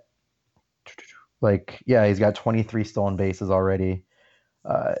got 23 stolen bases already.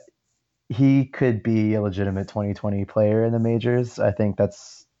 Uh, he could be a legitimate 2020 player in the majors. I think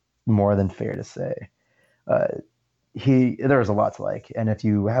that's more than fair to say. Uh, there's a lot to like, and if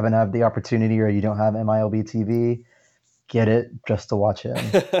you haven't had the opportunity or you don't have MILB TV, get it just to watch him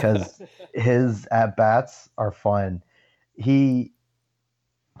because his at bats are fun. He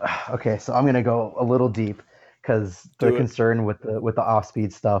Okay, so I'm gonna go a little deep because the Do it. concern with the off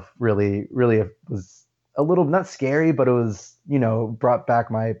speed stuff really was a little not scary, but it was brought back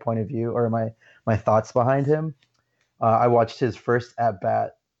my point of view or my thoughts behind him. I watched his first at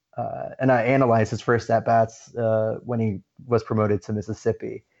bat, and I analyzed his first at bats when he was promoted to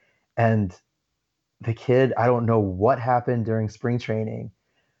Mississippi, and the kid, I don't know what happened during spring training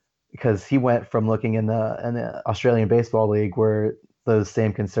because he went from looking in the Australian Baseball League where those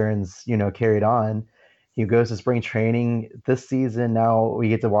same concerns, carried on. He goes to spring training this season. Now we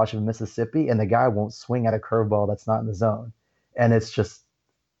get to watch him in Mississippi, and the guy won't swing at a curveball that's not in the zone. And it's just,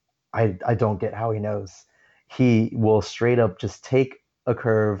 I don't get how he knows. He will straight up just take a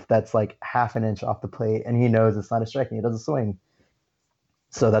curve that's like half an inch off the plate, and he knows it's not a strike, and he doesn't swing.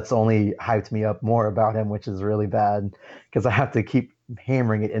 So that's only hyped me up more about him, which is really bad because I have to keep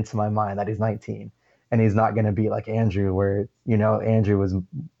hammering it into my mind that he's 19 and he's not going to be like Andrew, where Andrew was,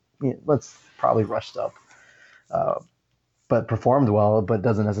 let's probably rushed up, uh, but performed well, but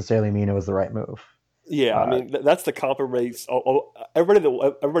doesn't necessarily mean it was the right move. Yeah, I Uh, mean that's the compromise. Everybody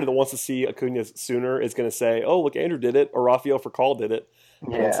that wants to see Acuna sooner is going to say, "Oh, look, Andrew did it," or Rafael Furcal did it,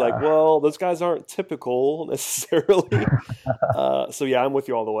 and it's like, yeah, well, those guys aren't typical necessarily. So yeah, I'm with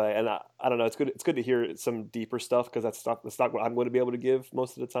you all the way, and I don't know. It's good. It's good to hear some deeper stuff because that's not what I'm going to be able to give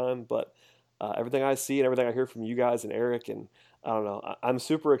most of the time. But everything I see and everything I hear from you guys and Eric, and I don't know. I'm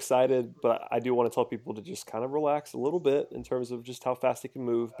super excited, but I do want to tell people to just kind of relax a little bit in terms of just how fast they can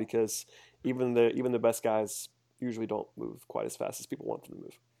move because even the best guys usually don't move quite as fast as people want them to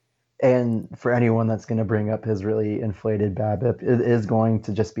move. and for anyone that's going to bring up his really inflated BABIP, it is going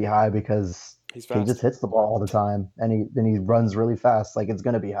to just be high because He's he just fast. hits the ball all the time, and he runs really fast. Like it's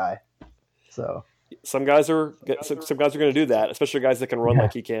going to be high. So Some guys are going to do that, especially guys that can run yeah.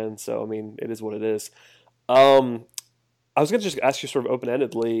 like he can. So I mean, it is what it is. Um, I was going to just ask you sort of open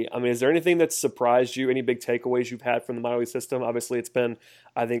endedly. I mean, is there anything that surprised you? Any big takeaways you've had from the minor league system? Obviously, it's been,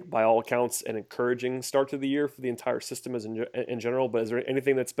 I think, by all accounts, an encouraging start to the year for the entire system as in general. But is there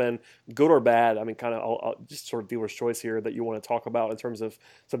anything that's been good or bad? I mean, kind of I'll just sort of dealer's choice here that you want to talk about in terms of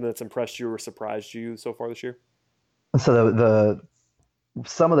something that's impressed you or surprised you so far this year. So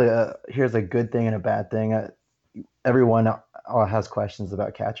some of the here's a good thing and a bad thing. Everyone has questions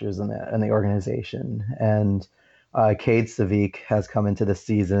about catchers in the organization, and Cade Savic has come into the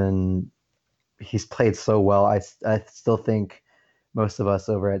season. He's played so well. I still think most of us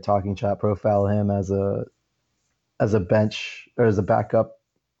over at Talking Chat profile him as a bench or as a backup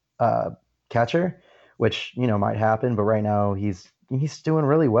uh, catcher, which might happen. But right now he's doing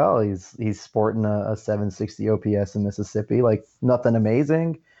really well. He's sporting a 760 OPS in Mississippi, like nothing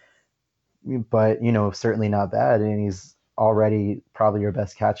amazing, but certainly not bad. And he's already probably your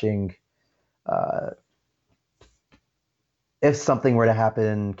best catching. Uh, if something were to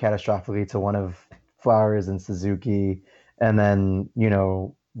happen catastrophically to one of Flowers and Suzuki, and then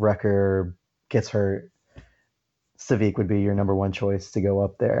Wrecker gets hurt, Civic would be your number one choice to go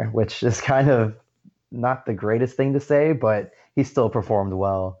up there, which is kind of not the greatest thing to say, but he still performed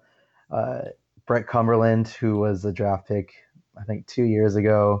well. Uh, Brett Cumberland, who was a draft pick, I think 2 years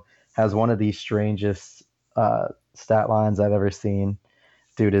ago, has one of the strangest stat lines I've ever seen.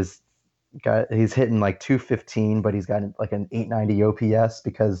 Dude is he's hitting like 215, but he's got like an 890 OPS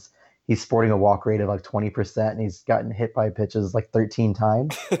because he's sporting a walk rate of like 20%, and he's gotten hit by pitches like 13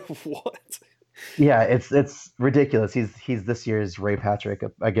 times. What? Yeah, it's ridiculous. He's this year's Ray Patrick,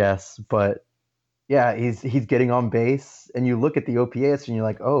 I guess, but yeah, he's getting on base, and you look at the OPS and you're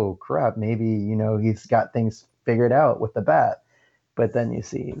like, oh crap, maybe he's got things figured out with the bat. But then you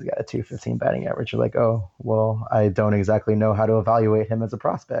see he's got a 215 batting average. You're like, oh well, I don't exactly know how to evaluate him as a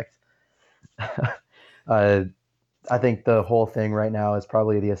prospect. uh, I think the whole thing right now is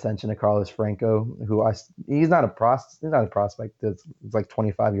probably the ascension of Carlos Franco, who he's not a prospect. It's like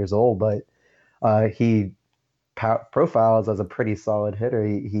 25 years old, but he profiles as a pretty solid hitter.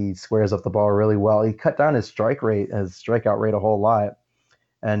 He squares up the ball really well. He cut down his strikeout rate a whole lot,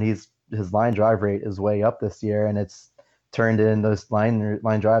 and his line drive rate is way up this year, and it's turned in those line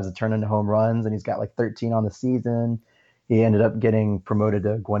drives have turned into home runs, and he's got like 13 on the season. He ended up getting promoted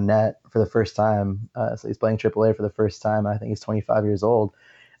to Gwinnett for the first time, so he's playing AAA for the first time. I think he's 25 years old,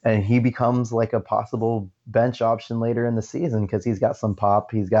 and he becomes like a possible bench option later in the season because he's got some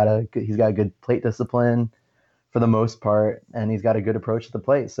pop. He's got good plate discipline for the most part, and he's got a good approach to the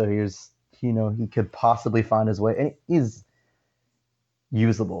plate. So he could possibly find his way. And he's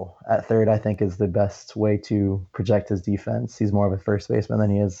usable at third. I think is the best way to project his defense. He's more of a first baseman than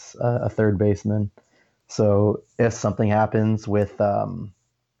he is a third baseman. So if something happens with Matt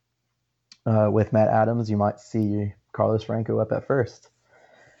Adams, you might see Carlos Franco up at first.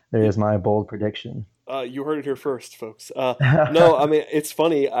 There is my bold prediction. You heard it here first, folks. No, I mean, it's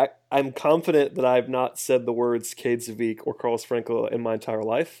funny. I'm confident that I've not said the words Cade Zavic or Carlos Franco in my entire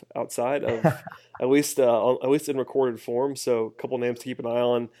life outside of at least in recorded form. So a couple names to keep an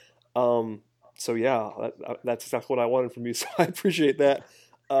eye on. So yeah, that's exactly what I wanted from you. So I appreciate that.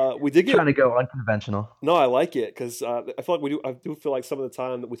 We did get trying to go unconventional. No, I like it because I feel like I do feel like some of the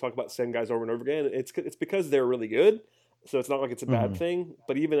time that we talk about the same guys over and over again, it's because they're really good. So it's not like it's a bad thing,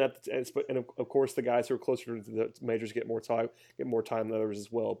 but even and of course the guys who are closer to the majors get more time than others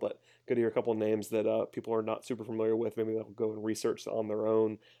as well. But good to hear a couple of names that people are not super familiar with. Maybe they'll go and research on their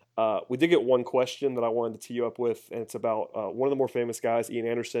own. We did get one question that I wanted to tee you up with, and it's about one of the more famous guys, Ian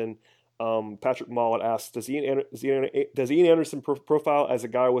Anderson. Patrick Mollett asked, does Ian Anderson profile as a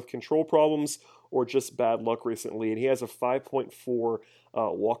guy with control problems or just bad luck recently? And he has a 5.4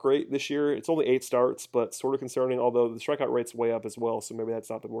 walk rate this year. It's only 8 starts, but sort of concerning, although the strikeout rate's way up as well, so maybe that's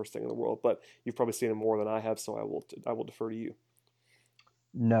not the worst thing in the world. But you've probably seen him more than I have, so I will defer to you.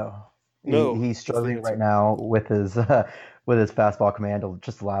 No. No, he's struggling right now with his fastball command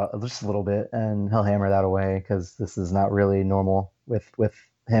just a little bit, and he'll hammer that away because this is not really normal with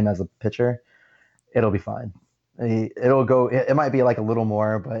him as a pitcher. It'll be fine. It might be like a little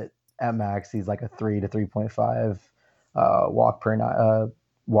more, but at max he's like a 3 to 3.5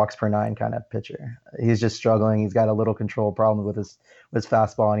 walks per nine kind of pitcher. He's just struggling. He's got a little control problem with his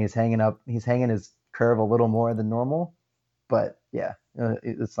fastball, and he's hanging his curve a little more than normal. But yeah,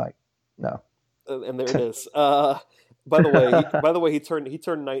 it's like no. And there it is. By the way, he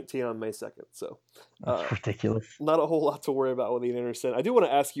turned 19 on May 2nd, so that's ridiculous. Not a whole lot to worry about with Ian Anderson. I do want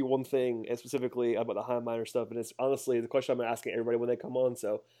to ask you one thing, and specifically about the high minor stuff, and it's honestly the question I'm asking everybody when they come on.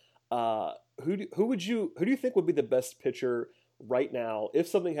 So, who do you think would be the best pitcher right now if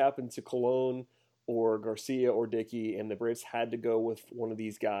something happened to Colon or Garcia or Dickey, and the Braves had to go with one of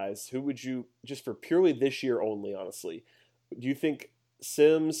these guys? Who would you, just for purely this year only, honestly, do you think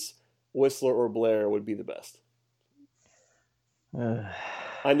Sims, Whistler, or Blair would be the best?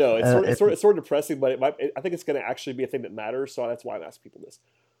 I know it's sort of depressing, but I think it's going to actually be a thing that matters. So that's why I'm asking people this.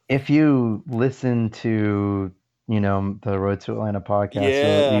 If you listen to the Road to Atlanta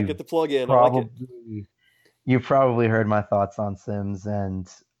podcast, get the plug in. You probably heard my thoughts on Sims, and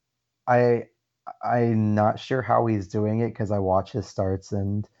I'm not sure how he's doing it because I watch his starts,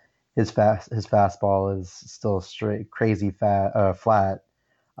 and his fastball is still straight crazy flat.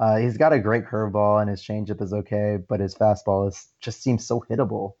 He's got a great curveball, and his changeup is okay, but his fastball just seems so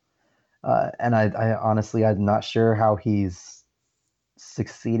hittable. And I honestly, I'm not sure how he's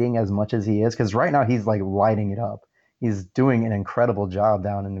succeeding as much as he is, because right now he's like lighting it up. He's doing an incredible job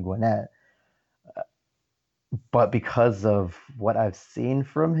down in Gwinnett. But because of what I've seen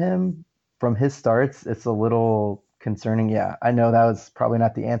from him, from his starts, it's a little concerning. Yeah, I know that was probably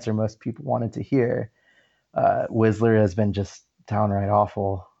not the answer most people wanted to hear. Whistler has been just downright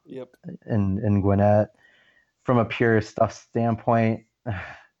awful. Yep. In Gwinnett. From a pure stuff standpoint,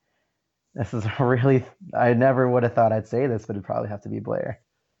 this is really, I never would have thought I'd say this, but it'd probably have to be Blair.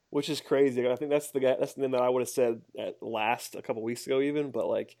 Which is crazy. I think that's the name that I would have said at last a couple weeks ago even, but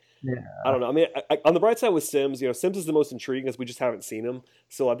I don't know. I mean, on the bright side with Sims, Sims is the most intriguing because we just haven't seen him.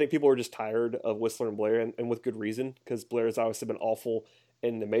 So I think people are just tired of Whistler and Blair, and with good reason, because Blair has obviously been awful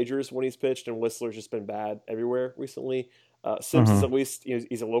in the majors when he's pitched, and Whistler's just been bad everywhere recently. Sims is at least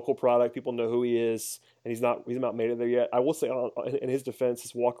he's a local product. People know who he is, and he's not made it there yet. I will say in his defense,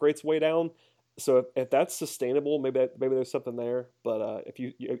 his walk rate's way down. So if that's sustainable, maybe there's something there. But if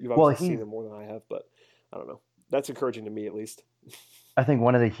you've obviously seen him more than I have, but I don't know. That's encouraging to me at least. I think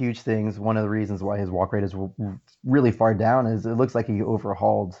one of the reasons why his walk rate is really far down is it looks like he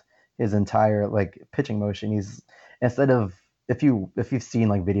overhauled his entire pitching motion. He's instead of if you've seen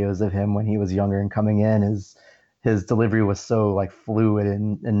videos of him when he was younger and coming in, his delivery was so like fluid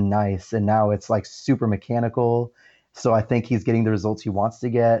and nice, and now it's like super mechanical. So I think he's getting the results he wants to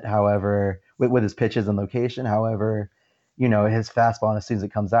get. However, with his pitches and location, however, his fastball, as soon as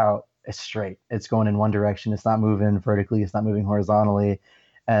it comes out, it's straight. It's going in one direction. It's not moving vertically. It's not moving horizontally,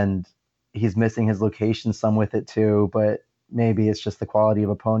 and he's missing his location some with it too. But maybe it's just the quality of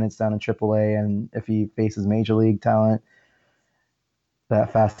opponents down in AAA, and if he faces major league talent,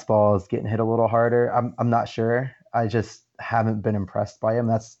 that fastball is getting hit a little harder. I'm not sure. I just haven't been impressed by him.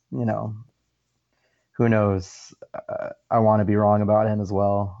 That's, who knows. I want to be wrong about him as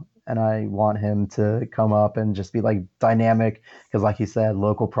well. And I want him to come up and just be like dynamic because, like you said,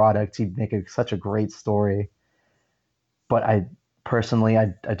 local product, he'd make such a great story. But I personally,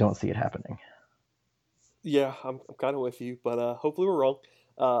 I don't see it happening. Yeah, I'm kind of with you, but hopefully we're wrong.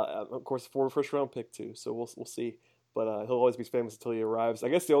 Of course, former first round pick too, so we'll see. But he'll always be famous until he arrives. I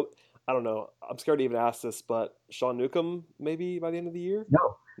guess I don't know. I'm scared to even ask this, but Sean Newcomb maybe by the end of the year?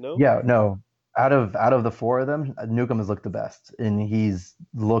 No. No? Yeah, no. Out of the four of them, Newcomb has looked the best, and he's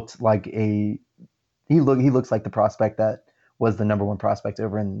looked like he looks like the prospect that was the number one prospect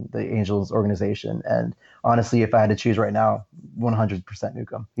over in the Angels organization. And honestly, if I had to choose right now, 100%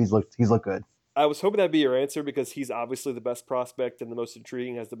 Newcomb. He's looked good. I was hoping that'd be your answer because he's obviously the best prospect and the most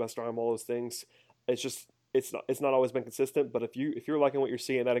intriguing, has the best arm, all those things. It's just it's not always been consistent. But if you're liking what you're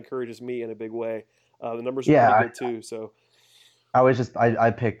seeing, that encourages me in a big way. The numbers are pretty Yeah, good too. So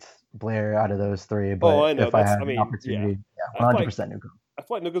I picked Blair out of those three, oh, but I know. if I That's had I an mean yeah. opportunity, yeah, I feel like 100% Newcomb. I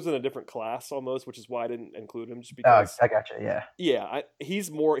feel like Nuga's in a different class almost, which is why I didn't include him. Just Oh, because I gotcha. Yeah, yeah,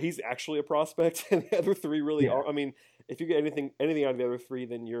 he's actually a prospect, and the other three really yeah, are. I mean, if you get anything out of the other three,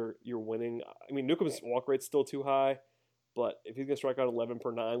 then you're winning. I mean, Newcomb's walk rate's still too high, but if he's gonna strike out 11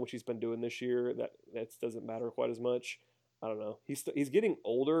 per nine, which he's been doing this year, that doesn't matter quite as much. I don't know. He's getting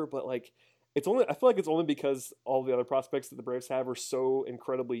older, but like I feel like it's only because all the other prospects that the Braves have are so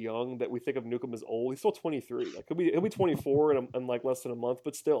incredibly young that we think of Newcomb as old. He's still 23. Like he'll be 24 in like less than a month,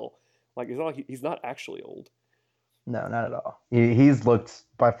 but still, like he's not actually old. no, not at all. He's looked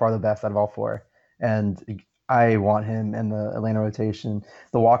by far the best out of all four, and I want him in the Atlanta rotation.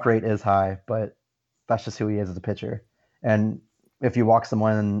 The walk rate is high, but that's just who he is as a pitcher. And if you walk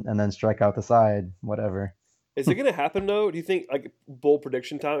someone and then strike out the side, whatever. Is it going to happen though? Do you think like bold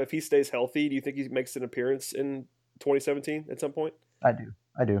prediction time? If he stays healthy, do you think he makes an appearance in 2017 at some point? I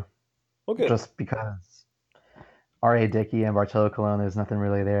do. Oh, good. Just because R.A. Dickey and Bartolo Colon, there's nothing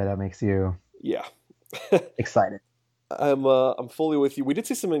really there that makes you Yeah, excited. I'm fully with you. We did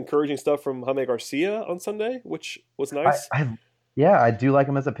see some encouraging stuff from Jaime Garcia on Sunday, which was I, nice. I yeah, I do like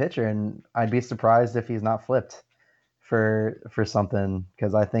him as a pitcher, and I'd be surprised if he's not flipped for something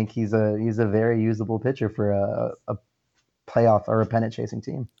because I think he's a very usable pitcher for a playoff or a pennant chasing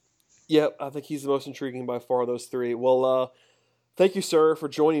team. Yeah, I think he's the most intriguing by far of those three. Well, thank you, sir, for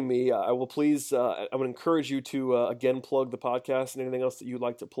joining me. I will please, I would encourage you to again plug the podcast and anything else that you'd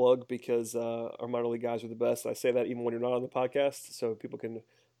like to plug because our minor league guys are the best. I say that even when you're not on the podcast, so people can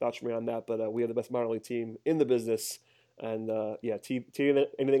vouch for me on that. But we have the best minor league team in the business. And yeah, tee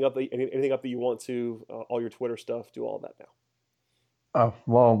anything up that you want to, all your Twitter stuff, do all of that now. Oh,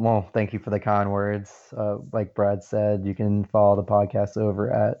 well, thank you for the kind words. Like Brad said, you can follow the podcast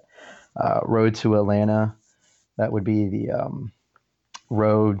over at Road to Atlanta. That would be the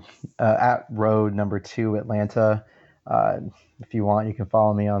road at road number 2 Atlanta. Uh, if you want, you can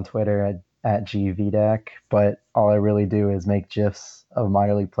follow me on Twitter at GVDAC. But all I really do is make GIFs of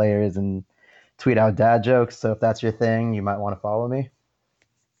minor league players and tweet out dad jokes. So if that's your thing, you might want to follow me.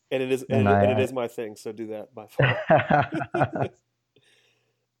 And it is, And and it is my thing. So do that by far.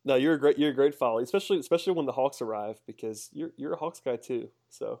 No, you're a great follow, especially when the Hawks arrive because you're a Hawks guy too.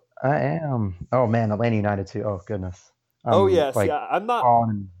 So I am. Oh man, Atlanta United too. Oh goodness, oh I'm yes, like yeah. I'm not falling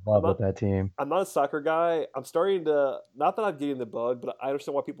in I'm love with not that team. I'm not a soccer guy. I'm starting to not that I'm getting the bug, but I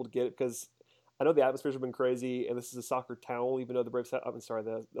understand why people get it because I know the atmospheres have been crazy, and this is a soccer town. Even though the Braves, I'm sorry,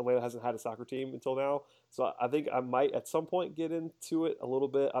 the Atlanta hasn't had a soccer team until now. So I think I might at some point get into it a little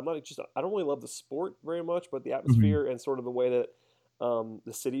bit. I don't really love the sport very much, but the Mhm. atmosphere and sort of the way that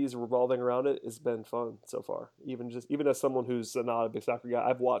the cities revolving around it has been fun so far. Even as someone who's not a big soccer guy,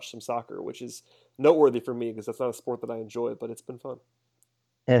 I've watched some soccer, which is noteworthy for me because that's not a sport that I enjoy, but it's been fun.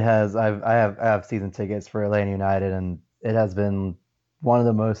 It has. I have season tickets for Atlanta United, and it has been one of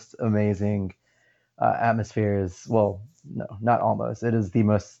the most amazing atmospheres. Well, no, not almost. It is the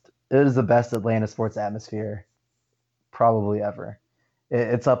most. It is the best Atlanta sports atmosphere probably ever.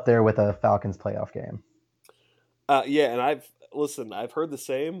 It's up there with a Falcons playoff game. Yeah, and I've heard the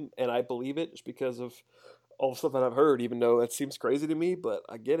same, and I believe it just because of all the stuff that I've heard, even though it seems crazy to me, but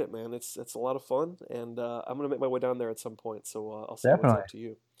I get it, man. It's a lot of fun, and I'm gonna make my way down there at some point. So I'll send what's Definitely. up to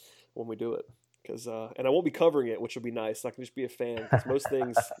you when we do it, because and I won't be covering it, which will be nice. I can just be a fan. 'Cause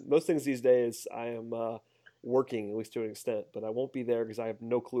most things these days, I am working at least to an extent, but I won't be there because I have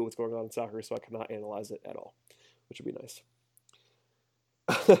no clue what's going on in soccer, so I cannot analyze it at all, which would be nice.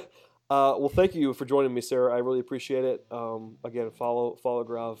 Well, thank you for joining me, sir. I really appreciate it. Again, follow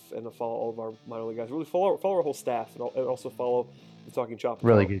Gaurav and follow all of our minor league guys. Really follow our whole staff, and also follow the Talking Chop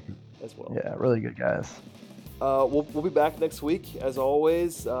Really account good. as well. Yeah, really good guys. We'll be back next week as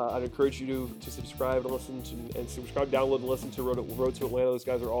always. I'd encourage you to subscribe and listen to, and subscribe, download, and listen to Road to Atlanta. Those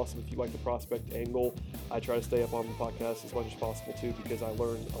guys are awesome. If you like the prospect angle, I try to stay up on the podcast as much as possible too, because I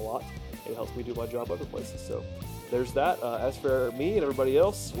learn a lot. It helps me do my job other places. So there's that. As for me and everybody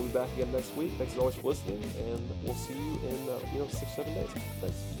else, we'll be back again next week. Thanks as always for listening, and we'll see you in 6-7 days.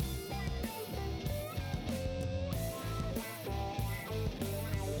 Thanks.